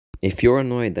If you're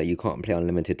annoyed that you can't play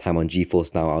unlimited time on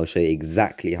GeForce now, I'll show you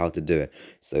exactly how to do it.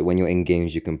 So when you're in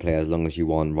games, you can play as long as you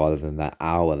want rather than that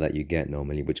hour that you get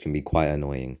normally, which can be quite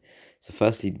annoying. So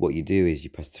firstly, what you do is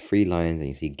you press the three lines and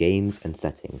you see games and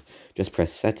settings. Just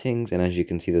press settings, and as you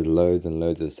can see, there's loads and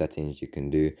loads of settings you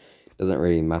can do. Doesn't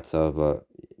really matter, but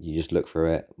you just look for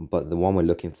it. But the one we're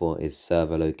looking for is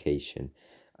server location.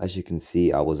 As you can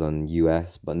see, I was on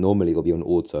US, but normally it'll be on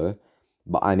auto.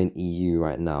 But I'm in EU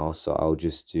right now, so I'll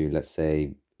just do, let's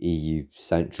say, EU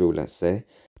Central, let's say.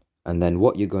 And then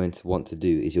what you're going to want to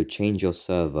do is you'll change your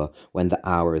server when the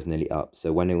hour is nearly up.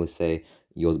 So when it will say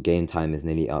your game time is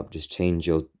nearly up, just change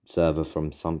your server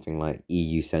from something like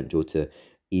EU Central to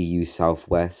EU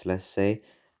Southwest, let's say.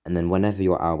 And then whenever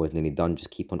your hour is nearly done, just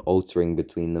keep on altering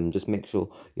between them. Just make sure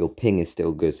your ping is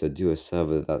still good. So do a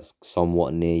server that's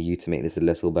somewhat near you to make this a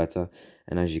little better.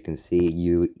 And as you can see,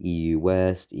 EU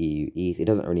West, EU East, it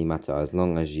doesn't really matter as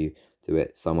long as you do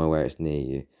it somewhere where it's near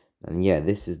you. And yeah,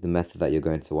 this is the method that you're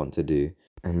going to want to do.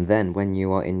 And then when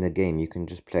you are in the game, you can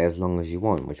just play as long as you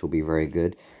want, which will be very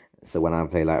good. So when I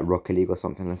play like Rocket League or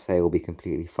something, let's say, it will be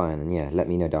completely fine. And yeah, let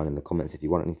me know down in the comments if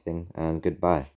you want anything, and goodbye.